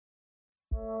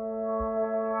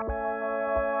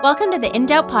Welcome to the In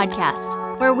Doubt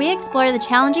podcast, where we explore the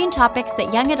challenging topics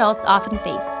that young adults often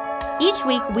face. Each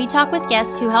week, we talk with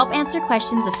guests who help answer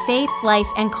questions of faith, life,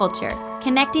 and culture,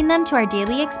 connecting them to our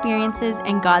daily experiences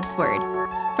and God's Word.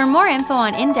 For more info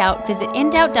on In Doubt, visit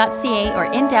indoubt.ca or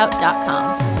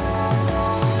indoubt.com.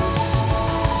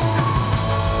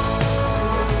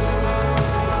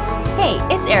 Hey,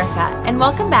 it's Erica, and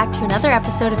welcome back to another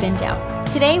episode of In Doubt.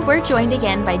 Today, we're joined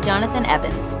again by Jonathan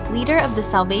Evans, leader of the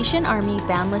Salvation Army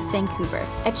Boundless Vancouver,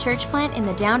 a church plant in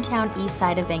the downtown east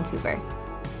side of Vancouver.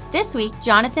 This week,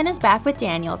 Jonathan is back with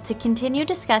Daniel to continue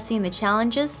discussing the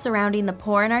challenges surrounding the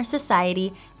poor in our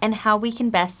society and how we can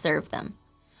best serve them.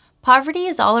 Poverty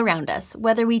is all around us,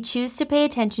 whether we choose to pay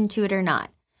attention to it or not.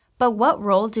 But what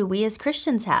role do we as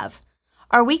Christians have?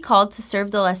 Are we called to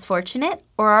serve the less fortunate,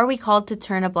 or are we called to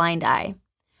turn a blind eye?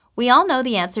 We all know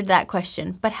the answer to that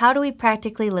question, but how do we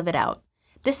practically live it out?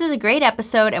 This is a great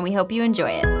episode, and we hope you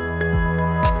enjoy it.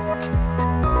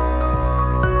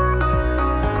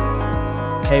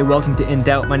 Hey, welcome to In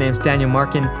Doubt. My name's Daniel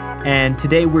Markin, and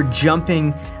today we're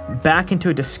jumping back into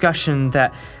a discussion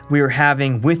that we were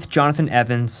having with Jonathan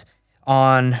Evans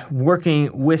on working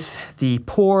with the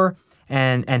poor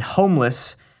and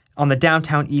homeless on the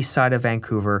downtown east side of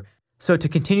Vancouver. So to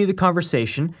continue the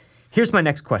conversation, here's my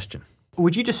next question.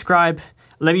 Would you describe,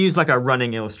 let me use like a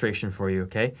running illustration for you,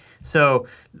 okay? So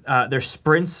there's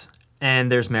sprints and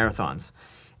there's marathons.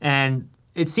 And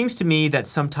it seems to me that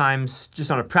sometimes, just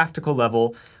on a practical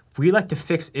level, we like to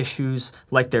fix issues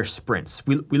like they're sprints.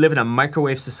 We live in a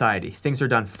microwave society. Things are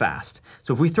done fast.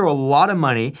 So if we throw a lot of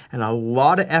money and a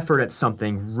lot of effort at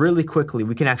something really quickly,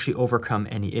 we can actually overcome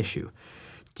any issue.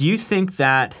 Do you think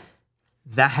that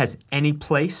has any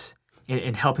place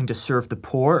in helping to serve the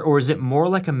poor, or is it more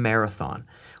like a marathon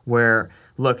where,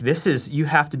 look, you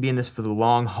have to be in this for the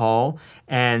long haul,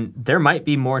 and there might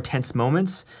be more tense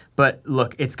moments, but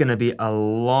look, it's going to be a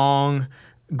long,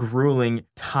 grueling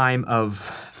time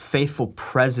of faithful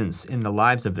presence in the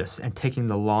lives of this and taking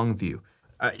the long view.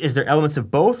 Is there elements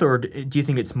of both, or do you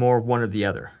think it's more one or the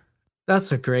other?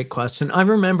 That's a great question. I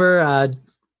remember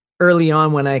early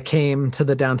on when I came to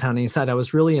the downtown east side, I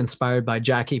was really inspired by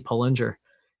Jackie Pullinger.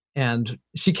 And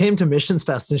she came to Missions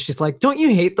Fest and she's like, don't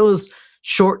you hate those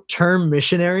short-term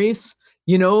missionaries?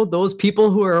 You know, those people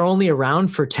who are only around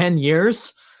for 10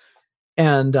 years?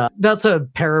 And that's a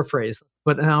paraphrase.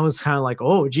 But I was kind of like,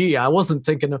 oh, gee, I wasn't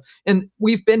thinking of... And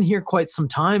we've been here quite some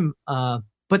time.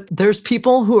 But there's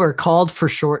people who are called for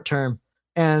short-term.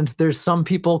 And there's some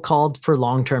people called for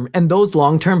long-term. And those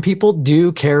long-term people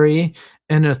do carry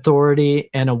an authority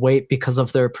and a weight because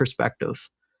of their perspective.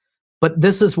 But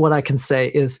this is what I can say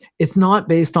is it's not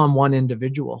based on one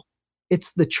individual.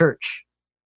 It's the church.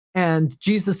 And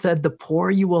Jesus said, the poor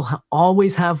you will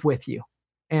always have with you.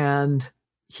 And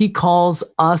he calls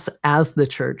us as the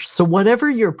church. So whatever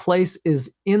your place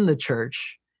is in the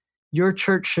church, your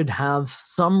church should have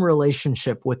some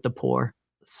relationship with the poor.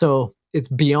 So it's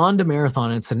beyond a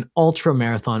marathon. It's an ultra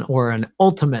marathon or an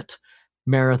ultimate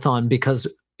marathon because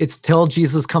it's till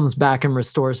Jesus comes back and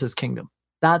restores his kingdom.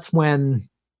 That's when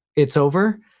it's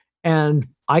over. And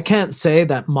I can't say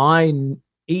that my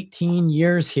 18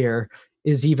 years here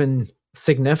is even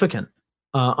significant.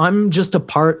 I'm just a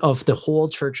part of the whole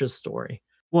church's story.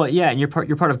 Well, yeah, and you're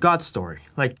part of God's story.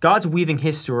 Like God's weaving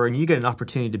his story, and you get an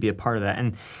opportunity to be a part of that.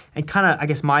 And kind of, I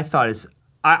guess my thought is,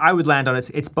 I would land on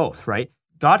it's both, right?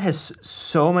 God has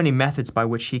so many methods by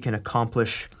which he can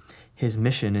accomplish his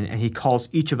mission, and he calls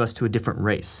each of us to a different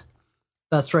race.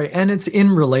 That's right. And it's in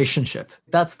relationship.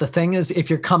 That's the thing is if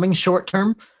you're coming short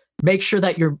term, make sure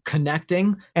that you're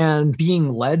connecting and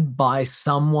being led by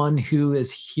someone who is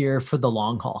here for the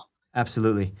long haul.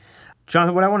 Absolutely.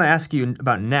 Jonathan, what I want to ask you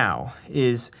about now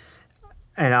is,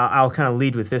 and I'll kind of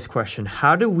lead with this question,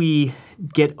 how do we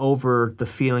get over the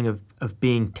feeling of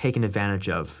being taken advantage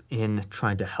of in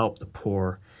trying to help the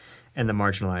poor and the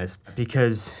marginalized?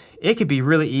 Because it could be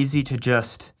really easy to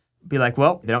just be like,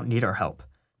 well, they don't need our help.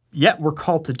 Yet we're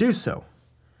called to do so.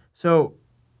 So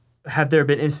have there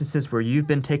been instances where you've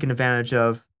been taken advantage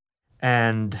of,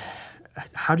 and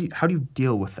how do you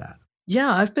deal with that?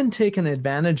 Yeah, I've been taken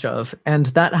advantage of, and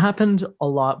that happened a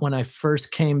lot when I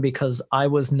first came because I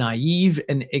was naive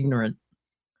and ignorant.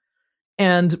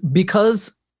 And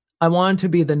because I wanted to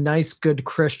be the nice, good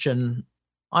Christian,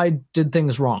 I did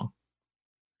things wrong.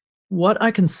 What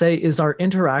I can say is our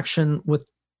interaction with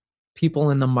people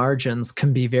in the margins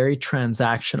can be very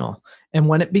transactional. And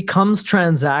when it becomes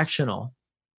transactional,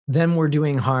 then we're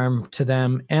doing harm to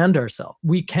them and ourselves.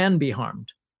 We can be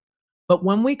harmed. But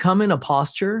when we come in a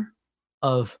posture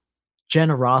of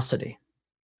generosity,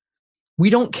 we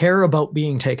don't care about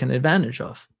being taken advantage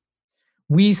of.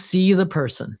 we see the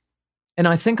person. And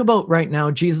I think about right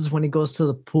now, Jesus, when he goes to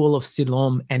the pool of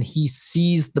Siloam and he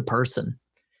sees the person,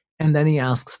 and then he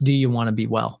asks, do you want to be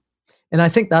well? And I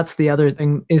think that's the other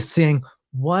thing, is saying,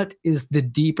 what is the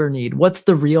deeper need? What's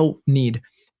the real need?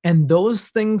 And those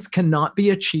things cannot be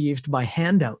achieved by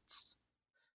handouts.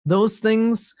 Those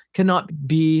things cannot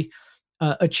be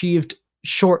achieved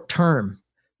short term.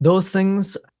 Those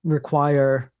things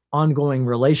require ongoing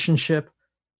relationship,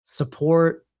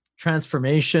 support,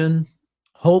 transformation,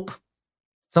 hope.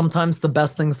 Sometimes the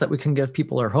best things that we can give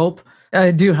people are hope.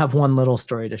 I do have one little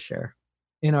story to share.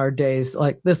 In our days,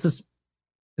 like it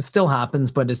still happens,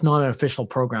 but it's not an official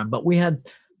program. But we had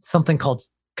something called,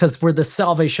 because we're the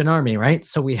Salvation Army, right?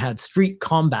 So we had street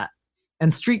combat.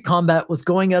 And street combat was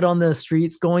going out on the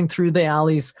streets, going through the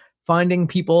alleys, finding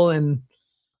people in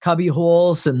cubby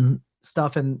holes and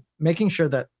stuff, and making sure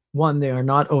that, one, they are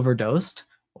not overdosed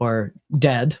or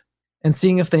dead, and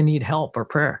seeing if they need help or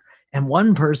prayer. And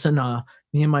one person,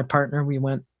 me and my partner,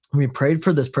 we prayed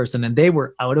for this person, and they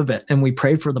were out of it. And we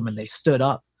prayed for them, and they stood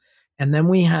up. And then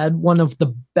we had one of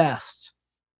the best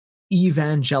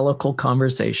evangelical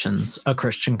conversations a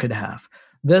Christian could have.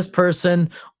 This person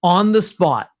on the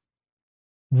spot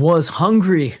was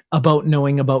hungry about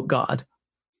knowing about God.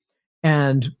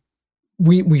 And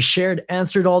we shared,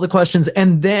 answered all the questions,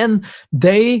 and then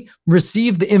they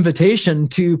received the invitation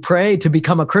to pray to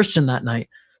become a Christian that night.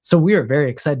 So we were very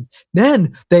excited.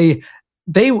 Then they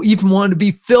even wanted to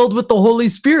be filled with the Holy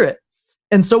Spirit.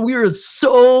 And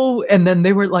so and then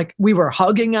they were like, we were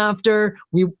hugging after,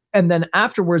 and then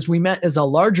afterwards we met as a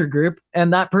larger group,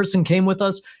 and that person came with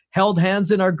us, held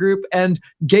hands in our group, and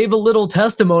gave a little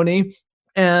testimony.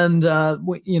 And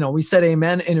we said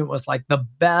amen, and it was like the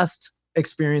best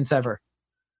experience ever.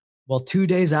 Well, 2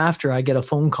 days after, I get a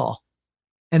phone call,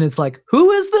 and it's like,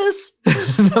 who is this?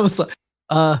 And I was like,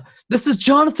 this is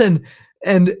Jonathan.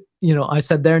 And, I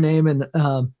said their name, and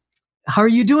how are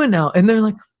you doing now? And they're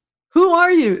like, who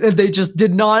are you? And they just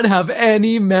did not have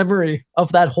any memory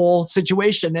of that whole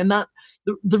situation. And that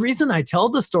the reason I tell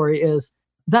the story is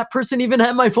that person even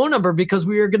had my phone number, because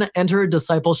we were going to enter a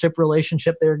discipleship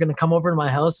relationship. They were going to come over to my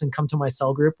house and come to my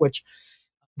cell group, which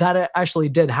that actually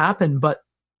did happen. But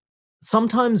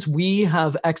sometimes we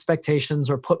have expectations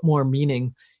or put more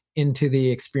meaning into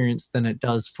the experience than it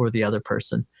does for the other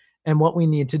person. And what we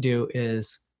need to do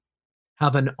is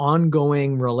have an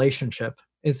ongoing relationship.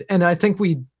 And I think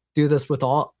we do this with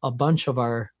a bunch of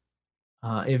our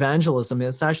evangelism.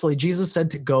 It's actually, Jesus said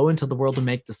to go into the world and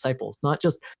make disciples, not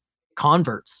just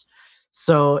converts.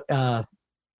 So,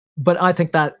 but I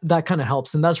think that kind of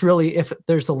helps. And that's really, if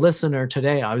there's a listener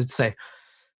today, I would say,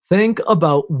 think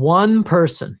about one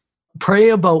person. Pray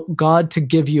about God to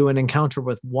give you an encounter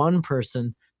with one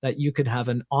person that you could have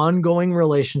an ongoing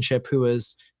relationship, who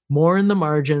is more in the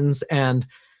margins, and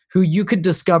who you could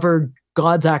discover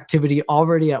God's activity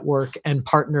already at work and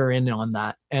partner in on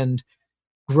that, and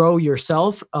grow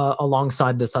yourself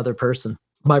alongside this other person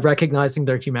by recognizing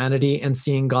their humanity and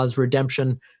seeing God's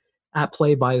redemption at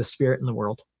play by the Spirit in the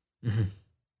world. Mm-hmm.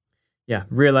 Yeah,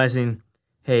 realizing,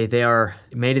 hey, they are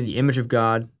made in the image of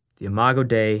God, the Imago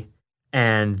Dei,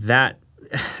 and that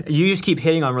you just keep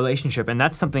hitting on relationship. And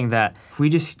that's something that we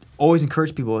just always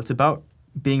encourage people. It's about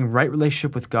being right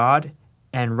relationship with God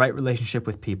and right relationship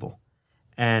with people.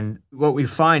 And what we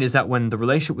find is that when the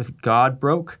relationship with God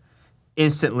broke,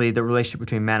 instantly the relationship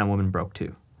between man and woman broke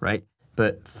too, right?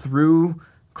 But through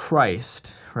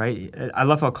Christ, right? I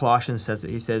love how Colossians says it.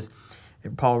 He says,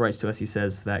 Paul writes to us, he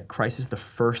says that Christ is the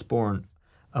firstborn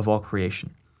of all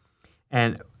creation.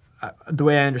 And the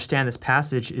way I understand this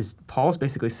passage is Paul's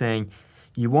basically saying,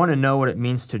 you want to know what it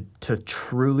means to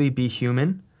truly be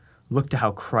human? Look to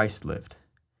how Christ lived.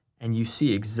 And you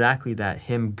see exactly that,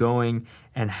 him going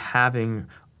and having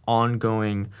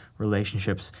ongoing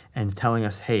relationships and telling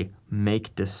us, hey,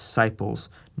 make disciples,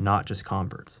 not just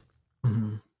converts.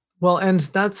 Mm-hmm. Well, and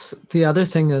that's the other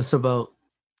thing is about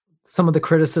some of the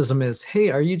criticism is, hey,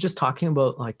 are you just talking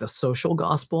about like the social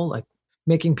gospel, like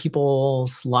making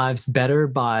people's lives better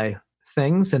by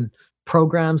things and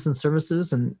programs and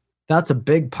services? And that's a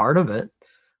big part of it.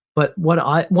 But one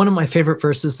of my favorite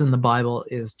verses in the Bible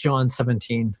is John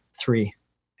 17:3.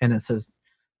 And it says,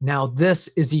 now this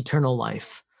is eternal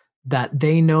life, that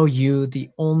they know you, the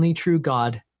only true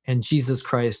God, and Jesus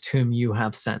Christ, whom you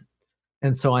have sent.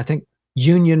 And so I think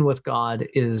union with God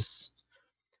is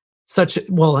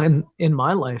in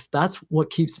my life, that's what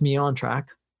keeps me on track,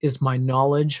 is my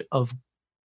knowledge of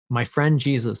my friend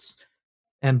Jesus.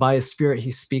 And by his Spirit,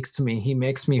 he speaks to me. He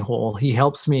makes me whole. He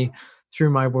helps me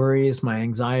through my worries, my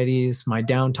anxieties, my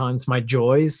downtimes, my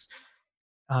joys.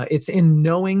 It's in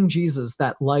knowing Jesus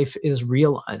that life is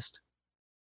realized.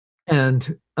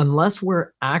 And unless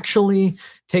we're actually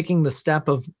taking the step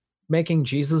of making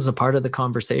Jesus a part of the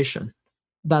conversation,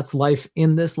 that's life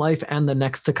in this life and the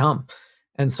next to come.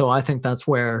 And so I think that's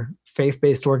where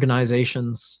faith-based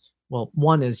organizations, well,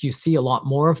 one is you see a lot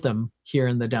more of them here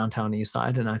in the downtown east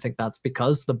side. And I think that's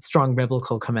because the strong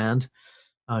biblical command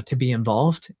to be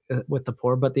involved with the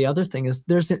poor. But the other thing is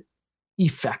there's an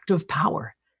effective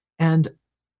power. And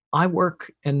I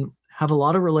work and have a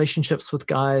lot of relationships with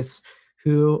guys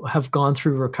who have gone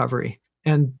through recovery.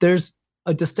 And there's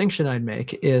a distinction I'd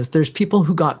make is there's people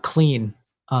who got clean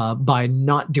by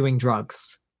not doing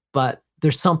drugs, but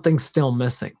there's something still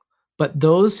missing. But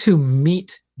those who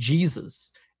meet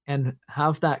Jesus and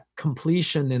have that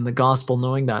completion in the gospel,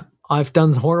 knowing that I've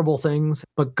done horrible things,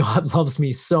 but God loves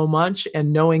me so much,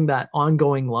 and knowing that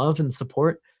ongoing love and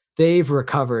support, they've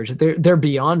recovered. They're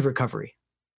beyond recovery.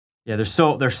 Yeah, their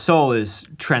soul is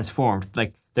transformed.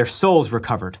 Like their soul's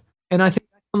recovered. And I think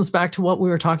that comes back to what we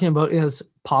were talking about is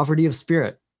poverty of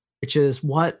spirit, which is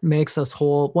what makes us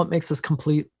whole, what makes us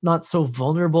complete, not so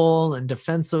vulnerable and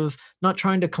defensive, not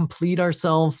trying to complete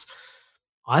ourselves.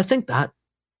 I think that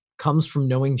comes from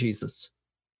knowing Jesus.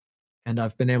 And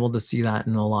I've been able to see that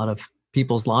in a lot of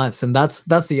people's lives. And that's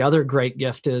the other great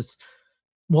gift is,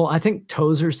 well, I think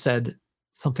Tozer said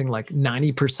something like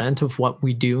 90% of what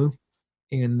we do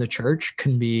in the church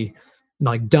can be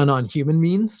like done on human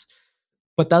means.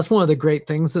 But that's one of the great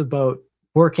things about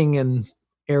working in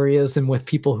areas and with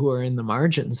people who are in the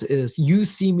margins is you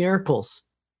see miracles.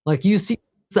 Like you see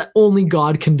things that only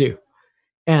God can do.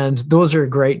 And those are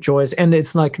great joys. And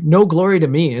it's like no glory to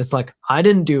me. It's like I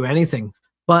didn't do anything,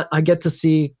 but I get to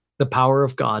see the power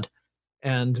of God.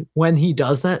 And when he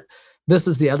does that, this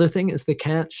is the other thing is they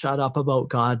can't shut up about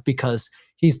God because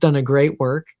he's done a great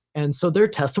work. And so their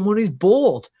testimony is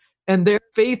bold and their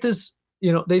faith is,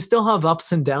 they still have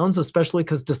ups and downs, especially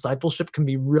because discipleship can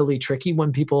be really tricky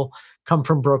when people come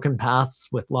from broken paths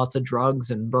with lots of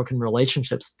drugs and broken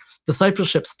relationships.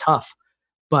 Discipleship's tough,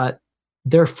 but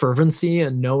their fervency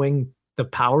and knowing the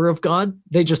power of God,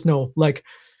 they just know like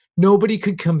nobody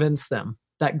could convince them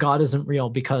that God isn't real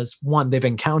because one, they've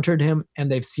encountered him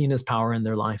and they've seen his power in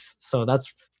their life. So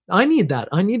I need that.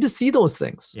 I need to see those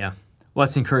things. Yeah. Well,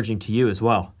 it's encouraging to you as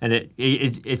well. And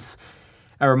it's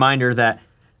a reminder that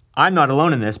I'm not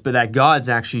alone in this, but that God's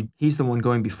actually, he's the one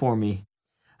going before me.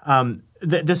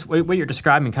 This what you're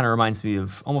describing kind of reminds me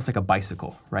of almost like a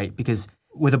bicycle, right? Because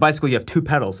with a bicycle, you have two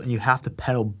pedals and you have to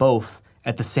pedal both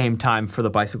at the same time for the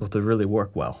bicycle to really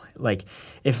work well. Like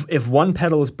if one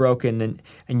pedal is broken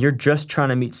and you're just trying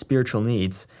to meet spiritual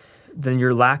needs, then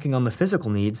you're lacking on the physical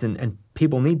needs and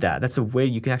people need that. That's a way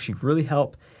you can actually really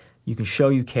help. You can show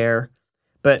you care.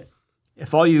 But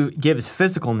if all you give is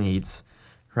physical needs,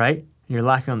 right, and you're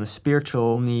lacking on the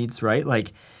spiritual needs, right,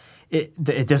 like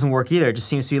it doesn't work either. It just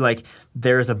seems to be like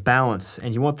there is a balance,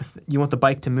 and you want the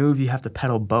bike to move, you have to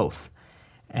pedal both.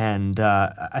 And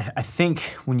I think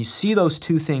when you see those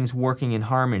two things working in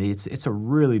harmony, it's a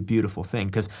really beautiful thing.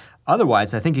 Because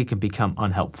otherwise, I think it can become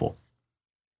unhelpful.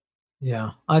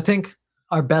 Yeah, I think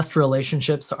our best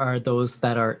relationships are those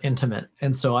that are intimate,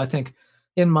 and so I think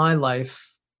in my life,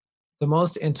 the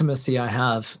most intimacy I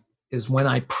have is when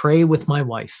I pray with my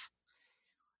wife.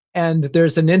 And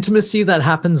there's an intimacy that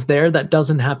happens there that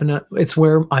doesn't happen. It's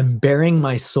where I'm bearing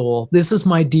my soul. This is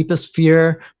my deepest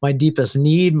fear, my deepest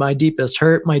need, my deepest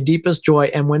hurt, my deepest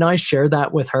joy. And when I share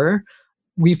that with her,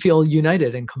 we feel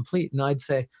united and complete. And I'd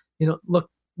say, look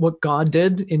what God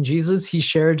did in Jesus. He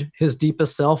shared his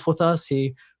deepest self with us.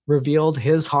 He revealed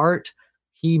his heart.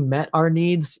 He met our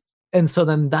needs. And so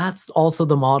then that's also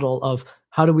the model of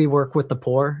how do we work with the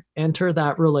poor? Enter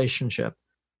that relationship,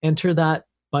 enter that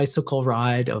bicycle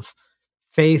ride of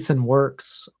faith and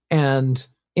works. And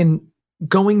in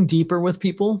going deeper with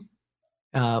people,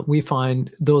 we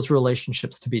find those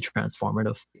relationships to be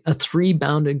transformative. A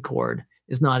three-bounded cord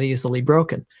is not easily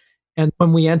broken. And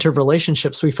when we enter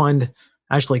relationships, we find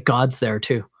actually God's there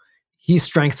too. He's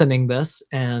strengthening this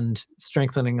and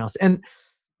strengthening us. And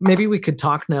maybe we could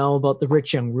talk now about the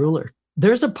rich young ruler.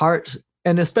 There's a part,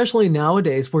 and especially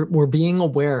nowadays, we're being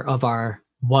aware of our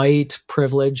white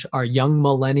privilege, our young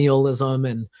millennialism,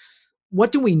 and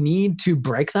what do we need to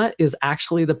break that is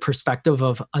actually the perspective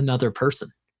of another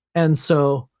person. And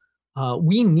so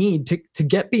we need to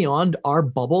get beyond our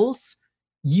bubbles.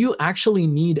 You actually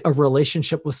need a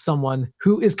relationship with someone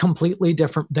who is completely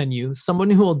different than you,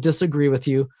 someone who will disagree with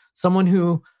you, someone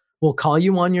who will call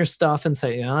you on your stuff and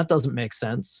say, that doesn't make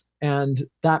sense. And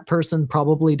that person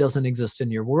probably doesn't exist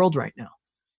in your world right now.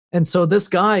 And so this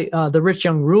guy, the rich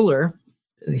young ruler,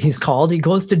 he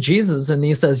goes to Jesus and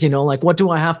he says, what do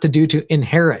I have to do to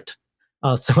inherit?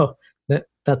 So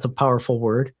that's a powerful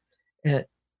word. And,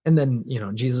 and then,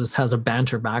 Jesus has a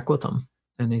banter back with him.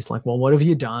 And he's like, well, what have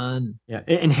you done? Yeah.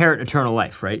 Inherit eternal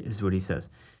life, right? Is what he says.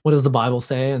 What does the Bible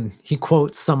say? And he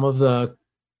quotes some of the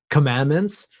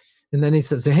commandments. And then he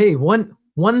says, hey,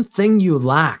 one thing you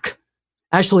lack.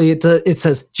 Actually, it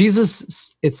says,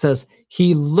 Jesus, it says,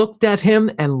 he looked at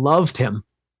him and loved him.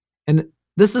 And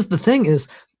this is the thing is,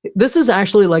 this is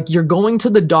actually like you're going to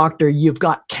the doctor, you've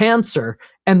got cancer,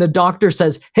 and the doctor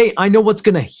says, hey, I know what's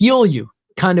going to heal you,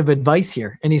 kind of advice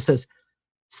here. And he says,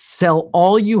 sell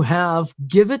all you have,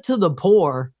 give it to the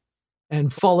poor,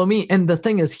 and follow me. And the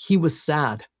thing is, he was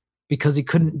sad because he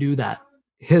couldn't do that.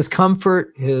 His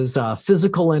comfort, his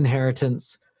physical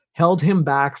inheritance held him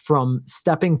back from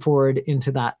stepping forward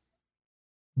into that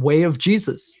way of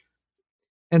Jesus.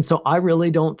 And so I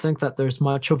really don't think that there's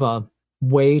much of a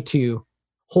way to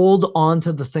hold on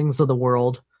to the things of the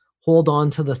world, hold on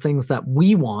to the things that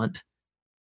we want,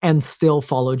 and still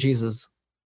follow Jesus.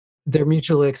 They're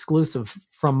mutually exclusive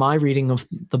from my reading of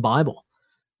the Bible.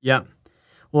 Yeah.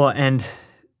 Well, and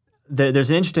there's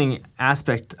an interesting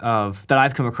aspect of that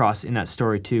I've come across in that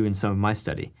story too, in some of my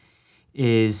study,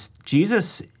 is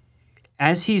Jesus,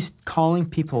 as he's calling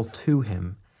people to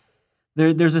him,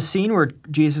 there's a scene where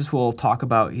Jesus will talk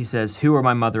about, he says, who are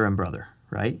my mother and brother,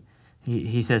 right?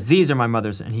 He says, these are my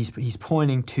mothers, and he's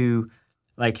pointing to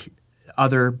like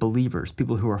other believers,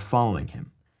 people who are following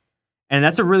him. And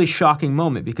that's a really shocking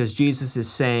moment because Jesus is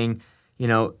saying,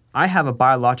 I have a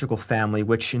biological family,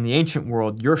 which in the ancient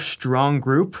world, your strong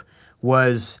group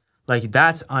was like,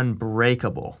 that's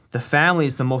unbreakable. The family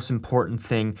is the most important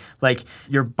thing. Like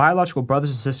your biological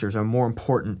brothers and sisters are more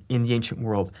important in the ancient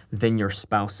world than your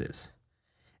spouse is.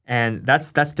 And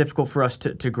that's difficult for us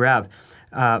to grab.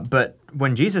 But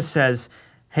when Jesus says,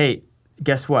 hey,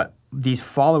 guess what? These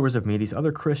followers of me, these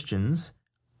other Christians,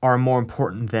 are more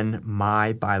important than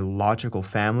my biological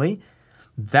family,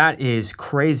 that is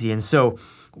crazy. And so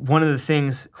one of the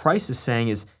things Christ is saying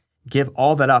is give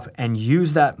all that up and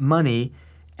use that money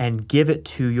and give it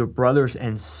to your brothers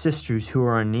and sisters who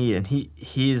are in need. And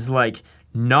he is like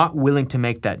not willing to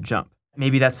make that jump.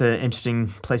 Maybe that's an interesting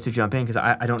place to jump in because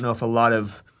I don't know if a lot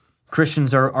of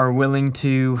Christians are willing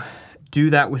to do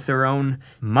that with their own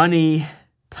money,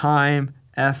 time,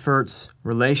 efforts,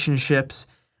 relationships,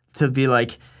 to be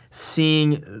like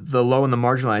seeing the low and the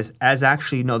marginalized as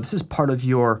actually, no, this is part of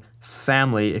your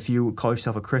family if you call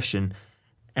yourself a Christian.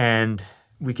 And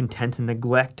we can tend to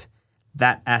neglect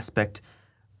that aspect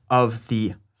of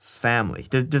the family.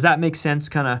 Does that make sense,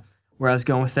 kind of where I was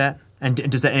going with that? And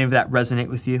does any of that resonate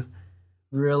with you?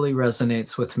 Really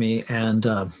resonates with me. And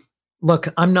look,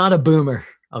 I'm not a boomer,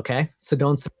 okay? So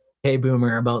don't say, hey,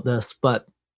 boomer, about this. But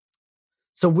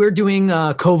so we're doing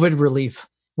COVID relief.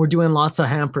 We're doing lots of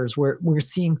hampers. We're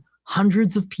seeing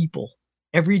hundreds of people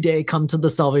every day come to the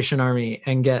Salvation Army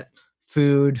and get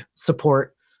food,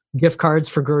 support, gift cards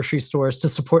for grocery stores to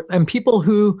support, and people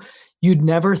who you'd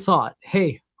never thought,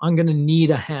 hey, I'm going to need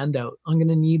a handout. I'm going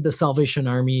to need the Salvation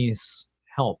Army's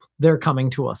help. They're coming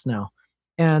to us now.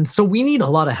 And so we need a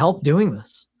lot of help doing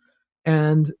this.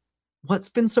 And what's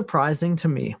been surprising to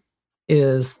me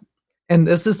is, and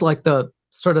this is like the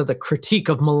sort of the critique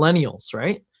of millennials,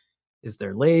 right? Is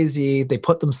they're lazy, they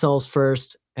put themselves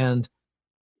first, and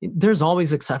there's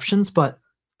always exceptions, but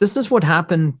this is what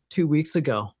happened 2 weeks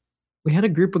ago. We had a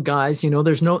group of guys,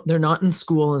 they're not in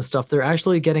school and stuff. They're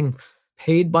actually getting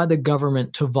paid by the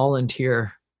government to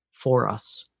volunteer for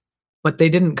us, but they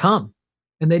didn't come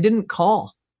and they didn't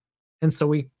call. And so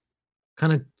we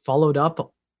kind of followed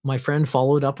up. My friend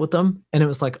followed up with them and it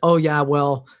was like, oh yeah,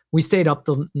 well, we stayed up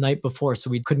the night before,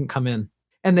 so we couldn't come in.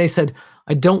 And they said,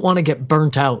 I don't want to get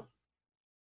burnt out.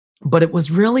 But it was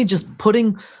really just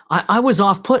I was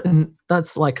off put, and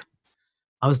that's like,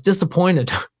 I was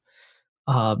disappointed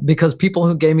because people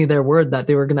who gave me their word that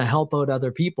they were going to help out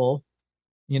other people,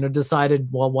 decided,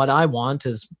 well, what I want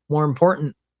is more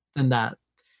important than that.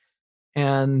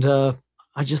 And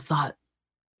I just thought,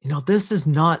 this is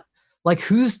not like,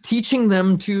 who's teaching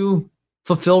them to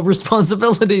fulfill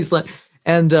responsibilities? Like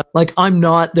I'm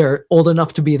not old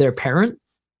enough to be their parent,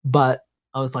 but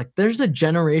I was like, there's a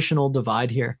generational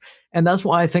divide here. And that's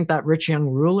why I think that rich young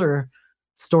ruler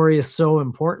story is so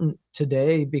important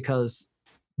today, because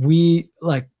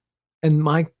and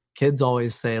my kids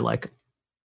always say, like,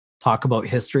 talk about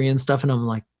history and stuff. And I'm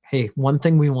like, hey, one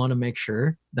thing we want to make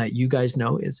sure that you guys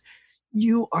know is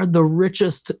you are the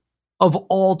richest of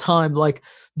all time. Like,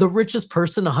 the richest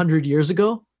person 100 years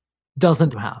ago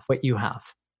doesn't have what you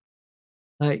have.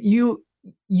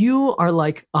 You are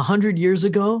like 100 years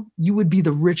ago, you would be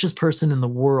the richest person in the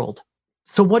world.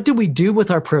 So what do we do with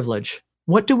our privilege?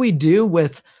 What do we do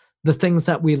with the things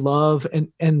that we love?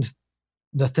 And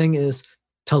The thing is,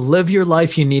 to live your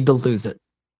life, you need to lose it.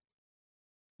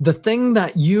 The thing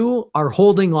that you are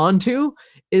holding on to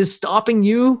is stopping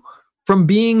you from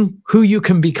being who you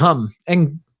can become.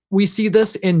 And we see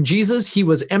this in Jesus. He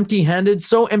was empty-handed,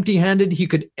 so empty-handed he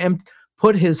could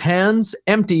put his hands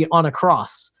empty on a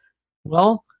cross.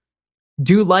 Well,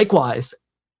 do likewise.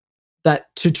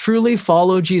 That to truly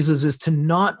follow Jesus is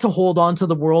not to hold on to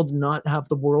the world, not have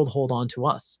the world hold on to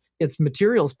us. It's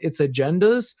materials, it's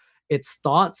agendas, it's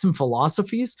thoughts and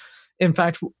philosophies. In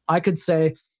fact, I could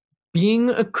say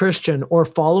being a Christian or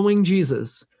following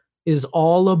Jesus is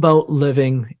all about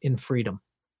living in freedom.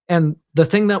 And the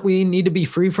thing that we need to be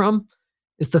free from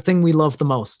is the thing we love the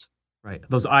most. Right.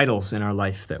 Those idols in our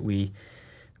life that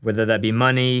whether that be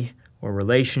money or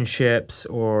relationships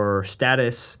or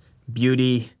status,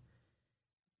 beauty,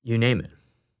 you name it.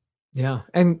 Yeah.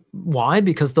 And why?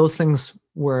 Because those things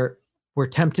we're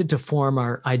tempted to form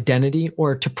our identity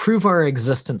or to prove our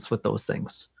existence with those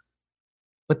things.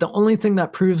 But the only thing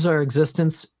that proves our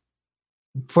existence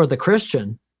for the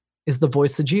Christian is the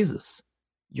voice of Jesus.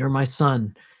 You're my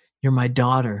son. You're my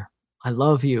daughter. I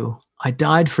love you. I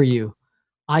died for you.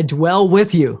 I dwell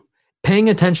with you. Paying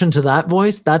attention to that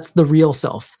voice, that's the real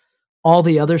self. All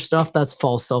the other stuff, that's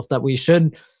false self that we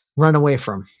should run away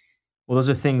from. Well, those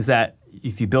are things that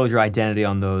if you build your identity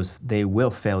on those, they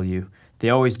will fail you. They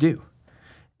always do.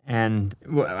 And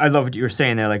I love what you were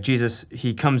saying there. Like Jesus,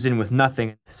 he comes in with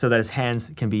nothing so that his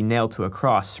hands can be nailed to a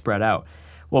cross, spread out.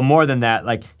 Well, more than that,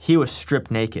 like he was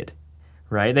stripped naked,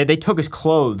 right? They took his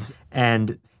clothes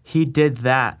and he did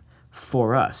that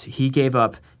for us. He gave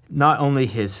up not only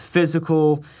his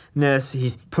physicalness,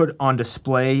 he's put on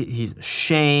display, he's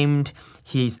shamed,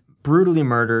 he's brutally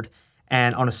murdered,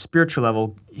 and on a spiritual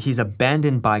level, he's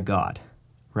abandoned by God,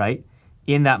 right?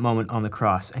 In that moment on the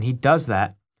cross. And he does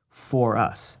that for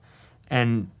us.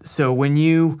 And so when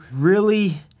you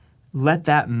really let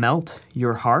that melt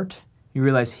your heart, you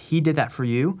realize he did that for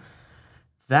you,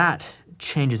 that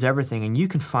changes everything. And you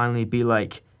can finally be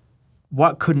like,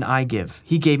 what couldn't I give?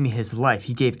 He gave me his life.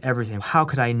 He gave everything. How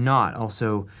could I not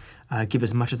also give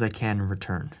as much as I can in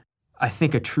return? I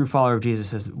think a true follower of Jesus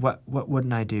says, what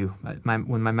wouldn't I do?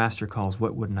 When my master calls,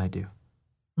 what wouldn't I do?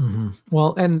 Mm-hmm.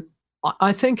 Well, and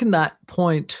I think in that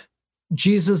point,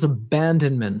 Jesus'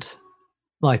 abandonment,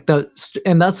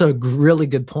 and that's a really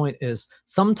good point, is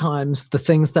sometimes the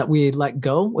things that we let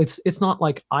go, it's not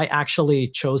like I actually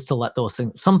chose to let those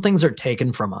things. Some things are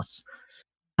taken from us.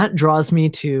 That draws me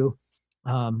to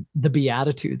the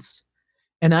Beatitudes.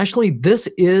 And actually, this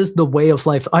is the way of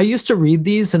life. I used to read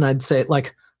these and I'd say,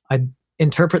 I'd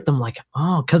interpret them like,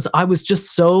 oh, because I was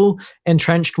just so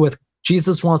entrenched with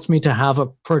Jesus wants me to have a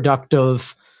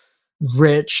productive,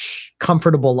 rich,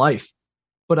 comfortable life.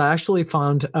 But I actually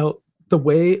found out the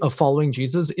way of following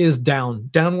Jesus is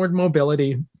downward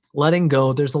mobility, letting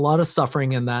go. There's a lot of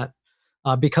suffering in that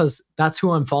because that's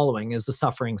who I'm following, is a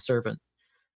suffering servant.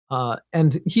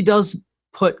 And he does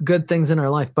put good things in our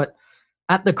life. But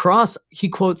at the cross, he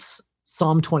quotes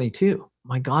Psalm 22.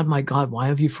 My God, why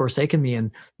have you forsaken me?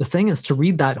 And the thing is to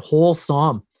read that whole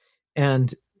psalm.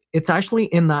 And it's actually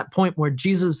in that point where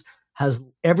Jesus has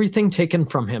everything taken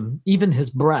from him, even his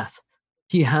breath.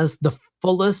 He has the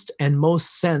fullest and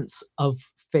most sense of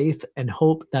faith and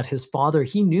hope that his Father,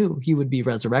 he knew he would be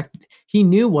resurrected. He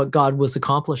knew what God was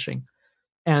accomplishing.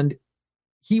 And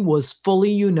he was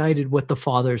fully united with the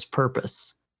Father's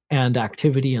purpose and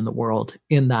activity in the world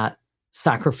in that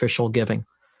sacrificial giving.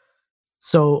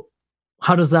 So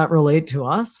how does that relate to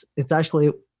us? It's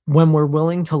actually when we're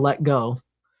willing to let go,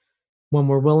 when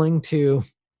we're willing to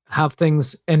have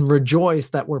things and rejoice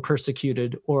that we're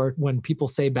persecuted, or when people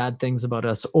say bad things about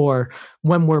us, or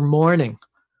when we're mourning,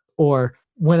 or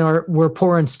when we're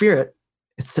poor in spirit,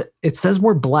 it says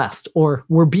we're blessed, or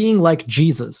we're being like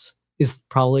Jesus is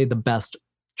probably the best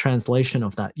translation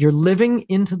of that. You're living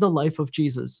into the life of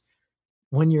Jesus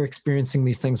when you're experiencing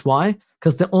these things. Why?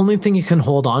 Because the only thing you can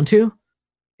hold on to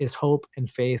is hope and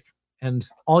faith. And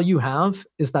all you have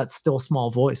is that still small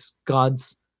voice.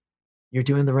 You're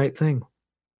doing the right thing.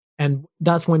 And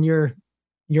that's when your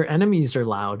enemies are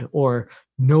loud or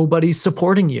nobody's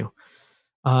supporting you.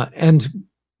 And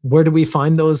where do we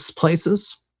find those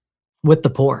places? With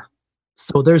the poor.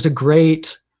 So there's a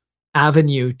great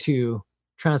avenue to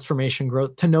transformation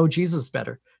growth, to know Jesus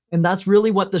better. And that's really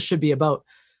what this should be about.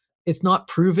 It's not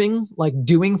proving, like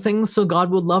doing things so God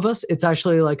would love us. It's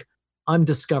actually like, I'm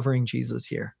discovering Jesus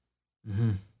here.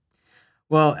 Mm-hmm.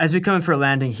 Well, as we come in for a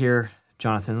landing here,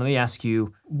 Jonathan, let me ask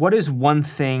you, what is one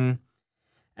thing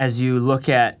as you look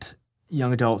at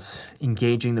young adults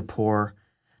engaging the poor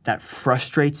that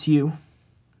frustrates you,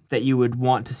 that you would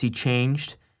want to see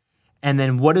changed? And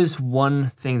then what is one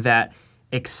thing that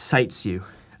excites you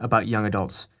about young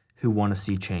adults who want to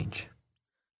see change?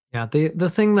 Yeah, the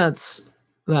thing that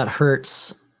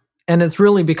hurts, and it's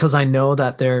really because I know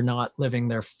that they're not living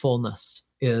their fullness,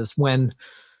 is when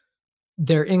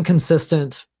they're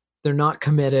inconsistent, they're not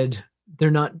committed,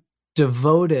 they're not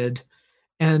devoted,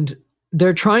 and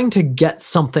they're trying to get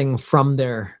something from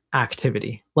their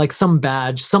activity, like some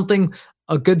badge, something,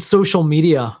 a good social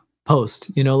media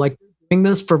post, like doing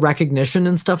this for recognition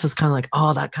and stuff is kind of like,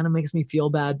 oh, that kind of makes me feel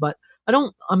bad. But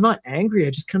I'm not angry. I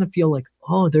just kind of feel like,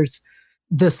 oh, there's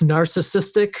this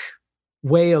narcissistic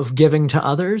way of giving to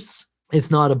others.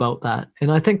 It's not about that. And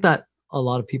I think that a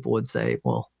lot of people would say,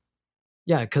 well,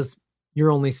 yeah, because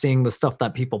you're only seeing the stuff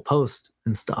that people post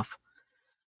and stuff.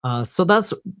 So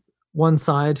that's one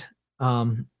side.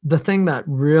 The thing that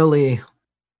really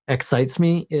excites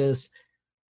me is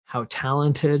how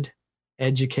talented,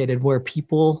 educated, where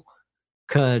people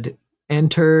could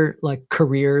enter like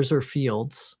careers or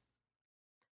fields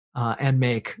and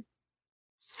make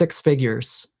six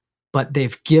figures, but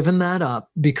they've given that up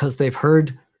because they've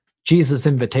heard Jesus'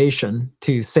 invitation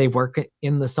to, say, work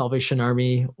in the Salvation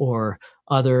Army or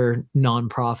other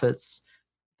nonprofits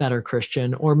that are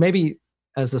Christian, or maybe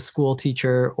as a school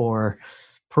teacher, or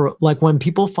like when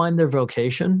people find their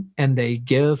vocation and they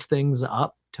give things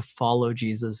up to follow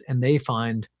Jesus, and they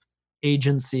find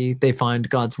agency, they find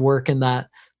God's work in that,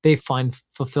 they find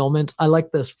fulfillment. I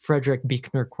like this Frederick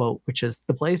Buechner quote, which is,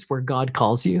 the place where God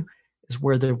calls you is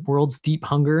where the world's deep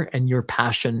hunger and your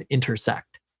passion intersect.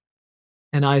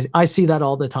 And I see that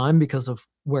all the time because of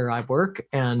where I work,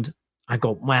 and I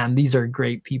go, man, these are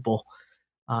great people.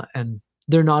 And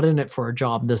they're not in it for a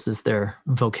job. This is their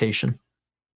vocation.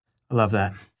 I love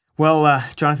that. Well,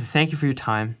 Jonathan, thank you for your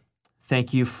time.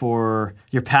 Thank you for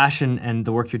your passion and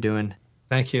the work you're doing.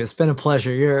 Thank you. It's been a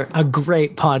pleasure. You're a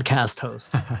great podcast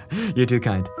host. You're too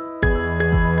kind.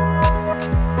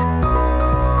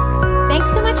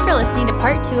 Thanks so much for listening to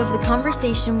part 2 of the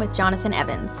conversation with Jonathan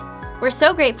Evans. We're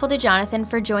so grateful to Jonathan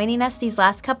for joining us these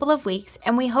last couple of weeks,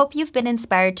 and we hope you've been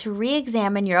inspired to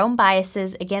re-examine your own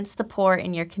biases against the poor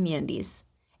in your communities.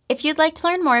 If you'd like to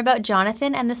learn more about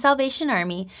Jonathan and the Salvation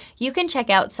Army, you can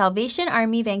check out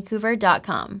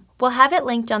salvationarmyvancouver.com. We'll have it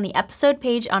linked on the episode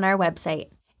page on our website.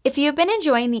 If you've been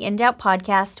enjoying the In Doubt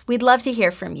podcast, we'd love to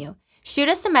hear from you. Shoot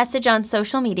us a message on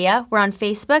social media. We're on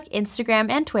Facebook, Instagram,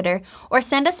 and Twitter, or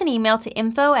send us an email to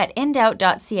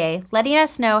info@indoubt.ca, letting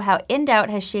us know how In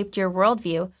Doubt has shaped your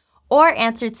worldview or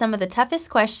answered some of the toughest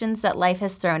questions that life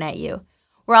has thrown at you.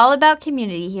 We're all about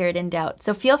community here at In Doubt,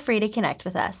 so feel free to connect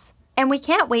with us. And we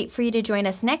can't wait for you to join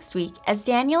us next week as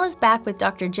Daniel is back with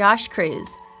Dr. Josh Cruz,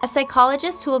 a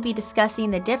psychologist who will be discussing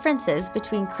the differences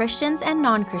between Christians and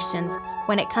non-Christians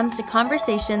when it comes to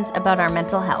conversations about our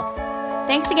mental health.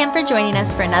 Thanks again for joining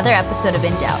us for another episode of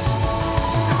In Doubt.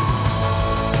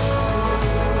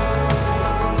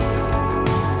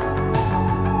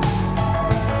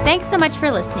 Thanks so much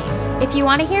for listening. If you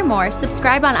want to hear more,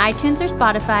 subscribe on iTunes or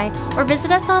Spotify, or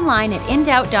visit us online at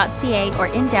indoubt.ca or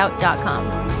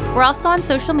indoubt.com. We're also on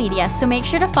social media, so make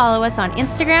sure to follow us on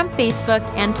Instagram, Facebook,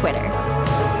 and Twitter.